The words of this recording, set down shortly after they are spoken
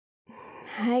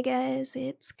Hi guys,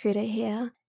 it's Critter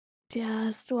here.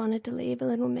 Just wanted to leave a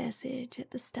little message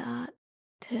at the start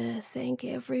to thank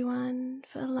everyone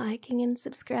for liking and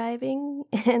subscribing,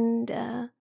 and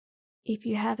if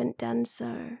you haven't done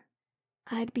so,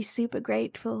 I'd be super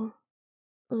grateful.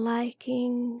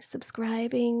 Liking,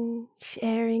 subscribing,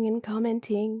 sharing and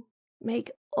commenting make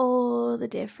all the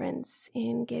difference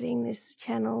in getting this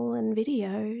channel and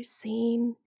video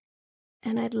seen,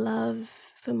 and I'd love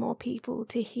for more people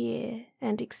to hear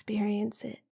and experience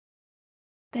it.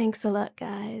 Thanks a lot,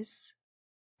 guys,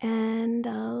 and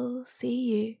I'll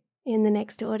see you in the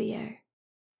next audio.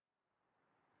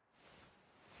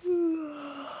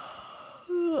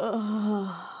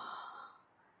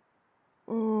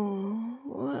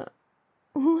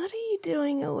 What are you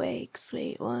doing awake,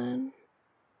 sweet one?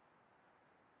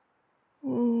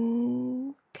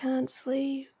 Can't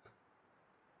sleep?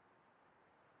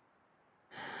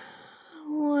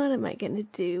 What am I gonna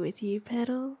do with you,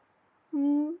 Petal?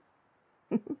 I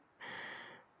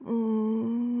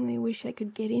wish I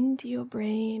could get into your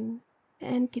brain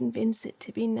and convince it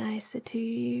to be nicer to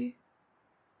you.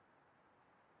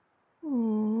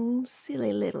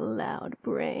 Silly little loud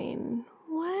brain.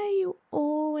 Why are you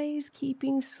always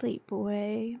keeping sleep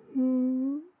away?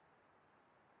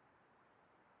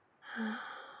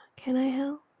 Can I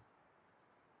help?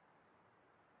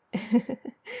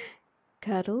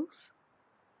 Cuddles?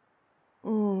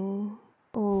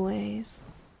 Always.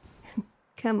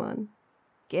 Come on,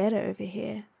 get over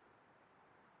here.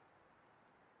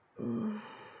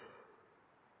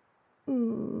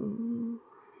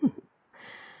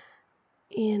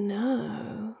 You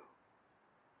know,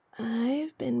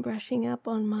 I've been brushing up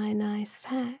on my nice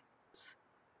facts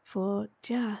for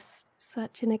just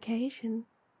such an occasion.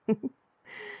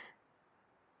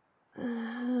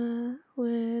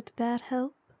 Would that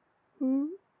help?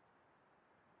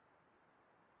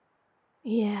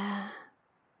 Yeah.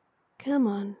 Come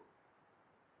on.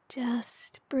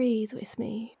 Just breathe with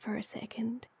me for a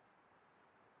second.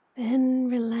 Then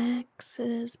relax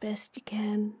as best you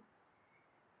can.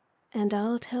 And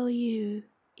I'll tell you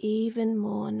even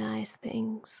more nice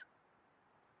things.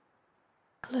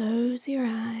 Close your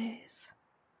eyes.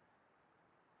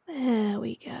 There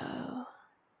we go.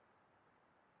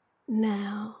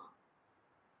 Now,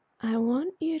 I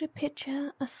want you to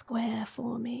picture a square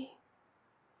for me.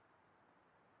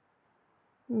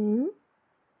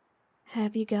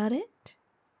 Have you got it?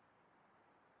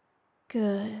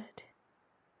 Good.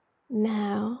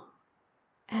 Now,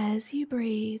 as you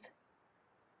breathe,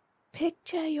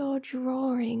 picture you're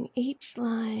drawing each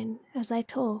line as I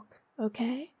talk,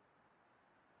 okay?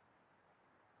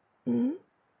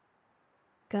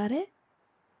 Got it?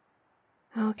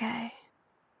 Okay.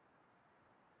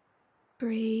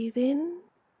 Breathe in,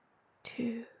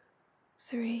 2,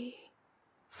 3,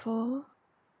 4.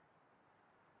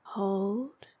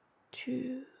 Hold,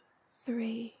 2,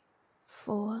 3,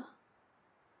 4.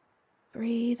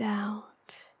 Breathe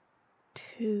out,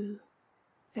 2,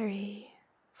 3,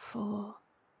 4.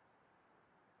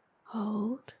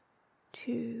 Hold,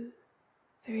 2,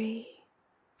 3,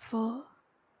 4.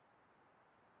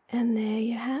 And there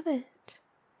you have it,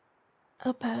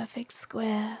 a perfect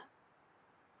square.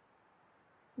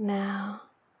 Now,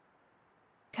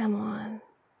 come on,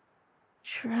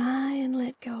 try and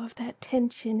let go of that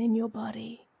tension in your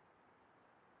body.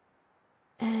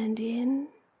 And in,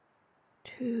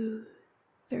 2,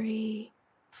 3,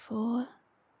 4.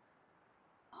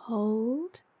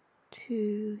 Hold,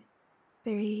 2,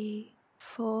 3,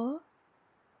 4.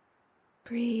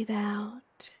 Breathe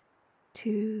out,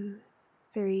 2,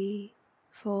 3,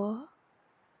 4.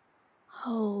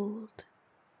 Hold,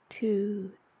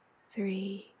 2,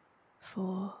 3,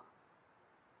 4.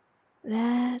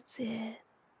 That's it.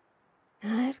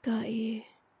 I've got you.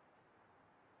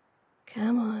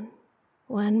 Come on,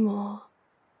 one more.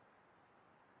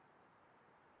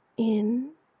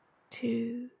 In,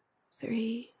 2,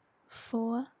 3,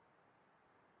 4.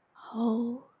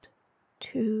 Hold,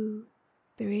 2,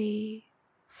 3,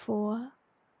 4.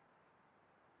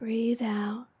 Breathe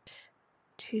out,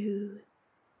 2,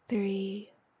 3,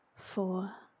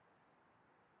 4.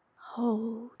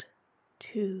 Hold,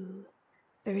 2,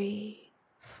 3,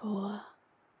 4.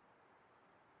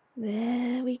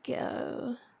 There we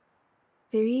go.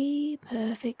 3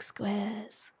 perfect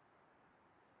squares.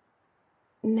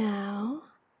 Now,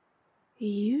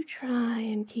 you try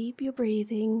and keep your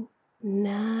breathing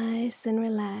nice and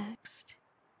relaxed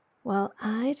while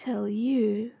I tell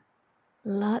you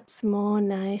lots more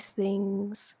nice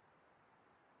things.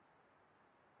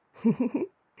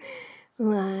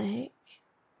 Like,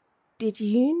 did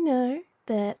you know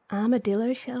that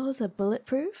armadillo shells are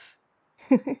bulletproof?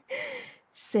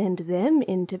 send them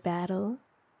into battle,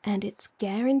 and it's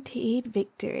guaranteed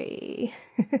victory.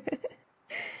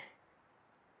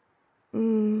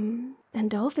 And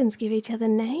dolphins give each other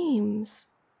names.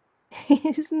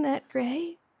 Isn't that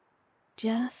great?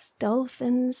 Just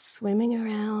dolphins swimming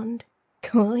around,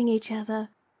 calling each other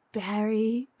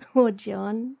Barry or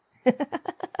John.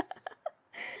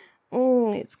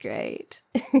 It's great.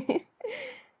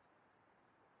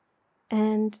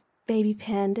 And baby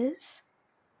pandas.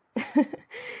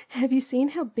 Have you seen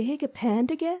how big a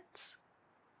panda gets?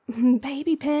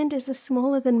 Baby pandas are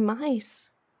smaller than mice.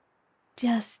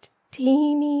 Just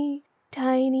teeny,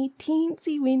 tiny,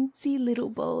 teensy-wincy little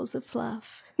balls of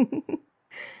fluff.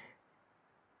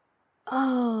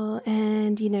 Oh,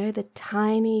 and you know the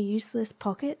tiny, useless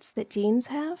pockets that jeans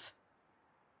have?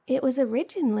 It was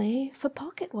originally for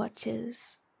pocket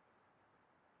watches.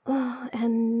 Oh,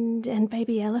 and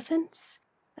baby elephants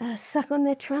suck on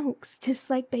their trunks just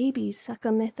like babies suck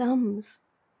on their thumbs.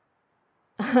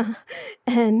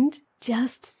 And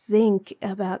just think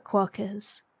about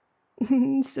quokkas.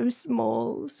 So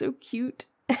small, so cute,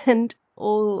 and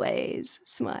always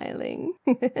smiling.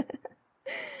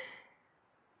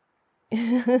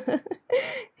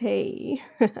 Hey,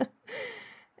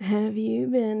 have you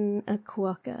been a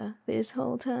quokka this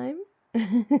whole time?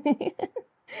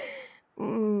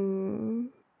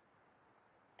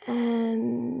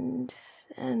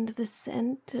 And the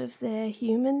scent of their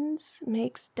humans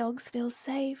makes dogs feel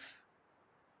safe.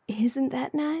 Isn't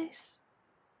that nice?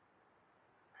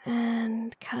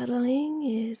 And cuddling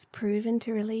is proven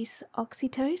to release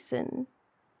oxytocin.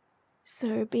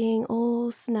 So being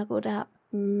all snuggled up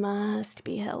must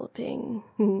be helping.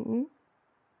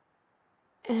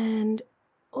 And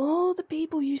all the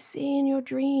people you see in your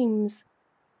dreams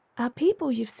are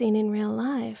people you've seen in real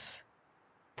life.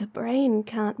 The brain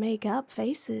can't make up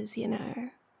faces, you know.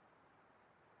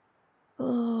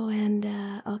 Oh, and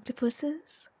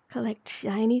octopuses collect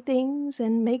shiny things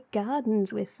and make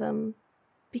gardens with them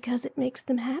because it makes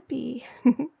them happy.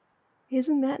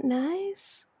 Isn't that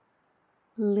nice?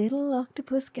 Little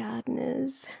octopus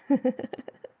gardeners.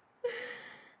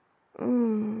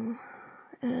 And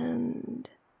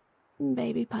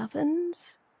baby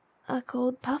puffins are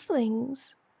called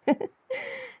pufflings.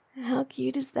 How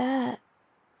cute is that?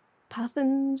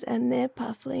 Puffins and their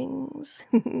pufflings.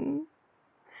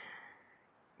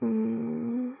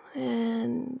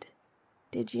 And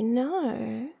did you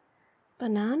know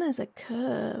bananas are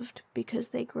curved because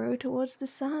they grow towards the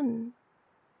sun?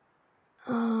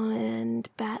 Oh, and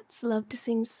bats love to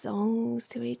sing songs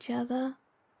to each other.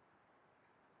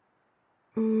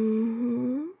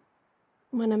 When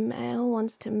a male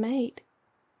wants to mate,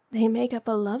 they make up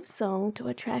a love song to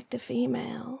attract a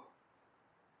female.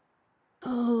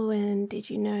 Oh, and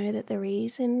did you know that the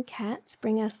reason cats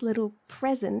bring us little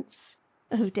presents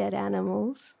of dead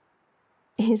animals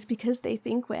is because they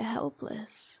think we're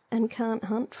helpless and can't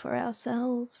hunt for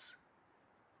ourselves?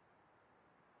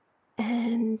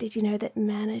 And did you know that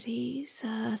manatees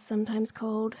are sometimes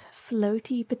called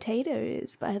floaty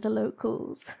potatoes by the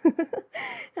locals?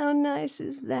 How nice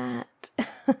is that?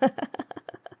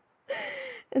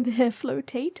 They're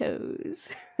flotatos.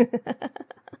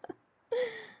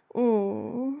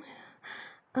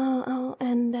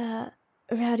 And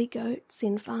rowdy goats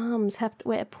in farms have to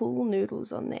wear pool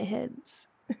noodles on their heads.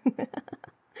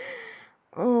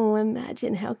 Oh,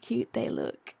 imagine how cute they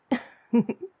look.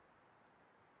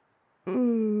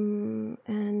 And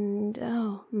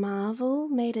Marvel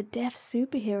made a deaf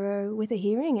superhero with a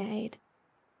hearing aid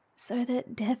so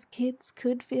that deaf kids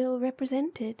could feel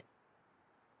represented.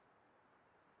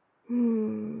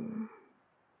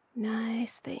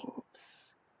 Nice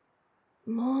things.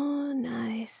 More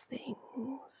nice things.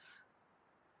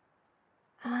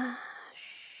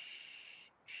 Shh.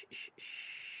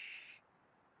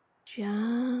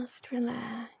 Just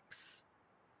relax.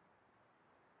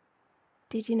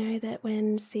 Did you know that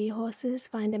when seahorses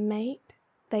find a mate,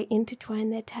 they intertwine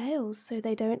their tails so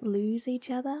they don't lose each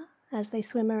other as they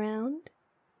swim around?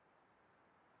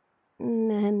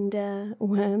 And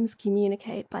worms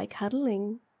communicate by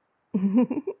cuddling.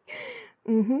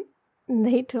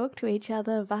 They talk to each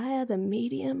other via the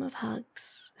medium of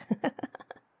hugs.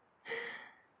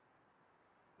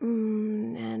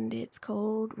 And it's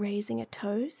called raising a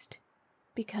toast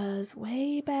because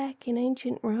way back in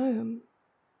ancient Rome,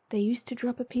 they used to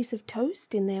drop a piece of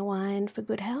toast in their wine for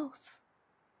good health.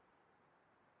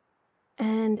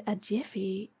 And a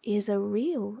jiffy is a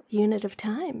real unit of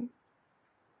time.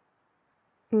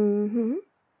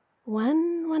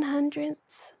 1/100th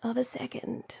of a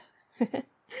second.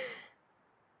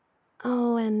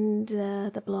 And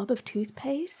the blob of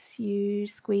toothpaste you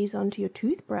squeeze onto your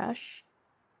toothbrush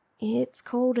It's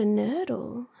called a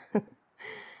nurdle.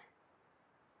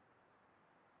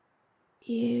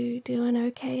 You doing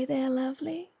okay there,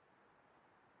 lovely?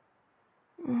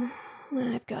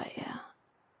 I've got ya.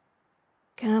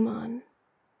 Come on,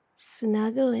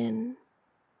 snuggle in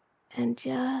and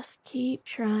just keep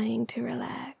trying to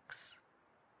relax.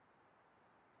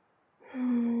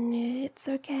 It's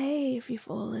okay if you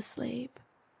fall asleep.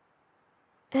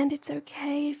 And it's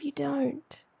okay if you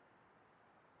don't.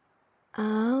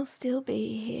 I'll still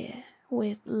be here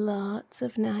with lots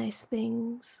of nice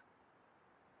things.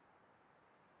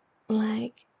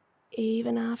 Like,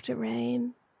 even after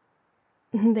rain,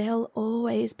 there'll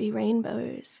always be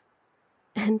rainbows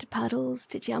and puddles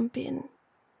to jump in.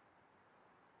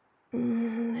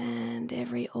 And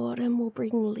every autumn will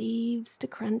bring leaves to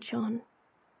crunch on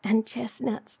and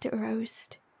chestnuts to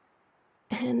roast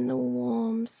and the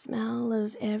warm smell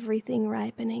of everything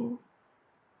ripening.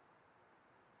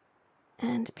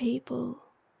 And people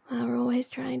are always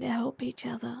trying to help each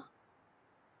other.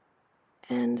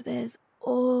 And there's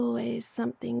always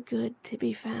something good to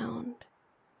be found.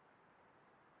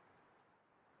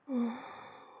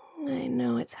 I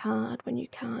know it's hard when you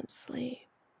can't sleep,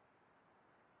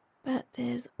 but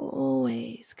there's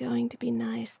always going to be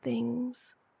nice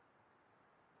things.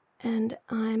 And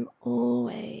I'm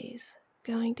always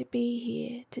going to be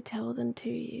here to tell them to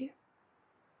you.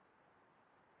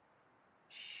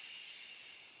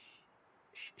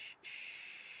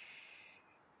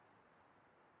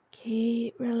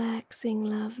 Keep relaxing,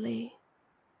 lovely.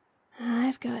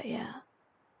 I've got ya.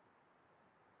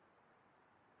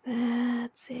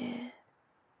 That's it.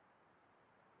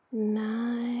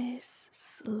 Nice,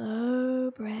 slow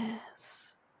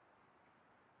breaths.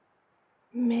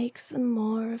 Make some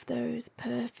more of those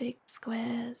perfect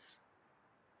squares.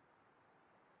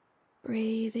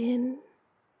 Breathe in,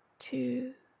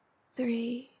 2,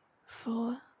 3,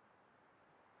 4.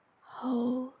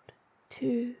 Hold,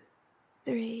 2,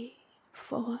 3,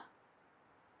 4.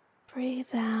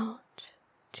 Breathe out,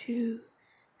 2,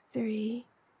 3,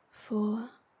 4.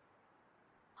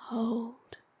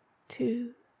 Hold,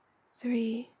 2,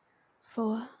 3,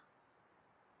 4.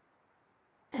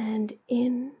 And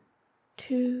in,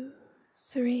 2,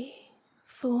 3,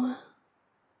 4.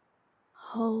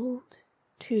 Hold,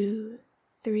 2,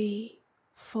 3,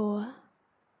 4.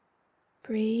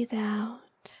 Breathe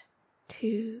out,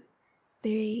 2,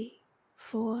 3,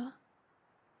 4.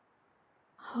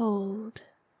 Hold,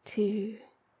 2,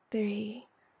 3,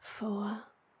 4.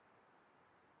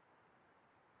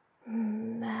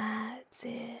 That's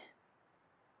it.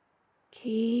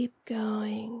 Keep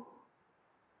going.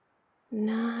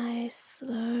 Nice,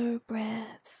 slow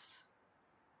breaths.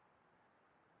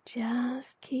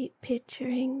 Just keep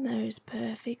picturing those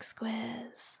perfect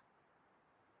squares.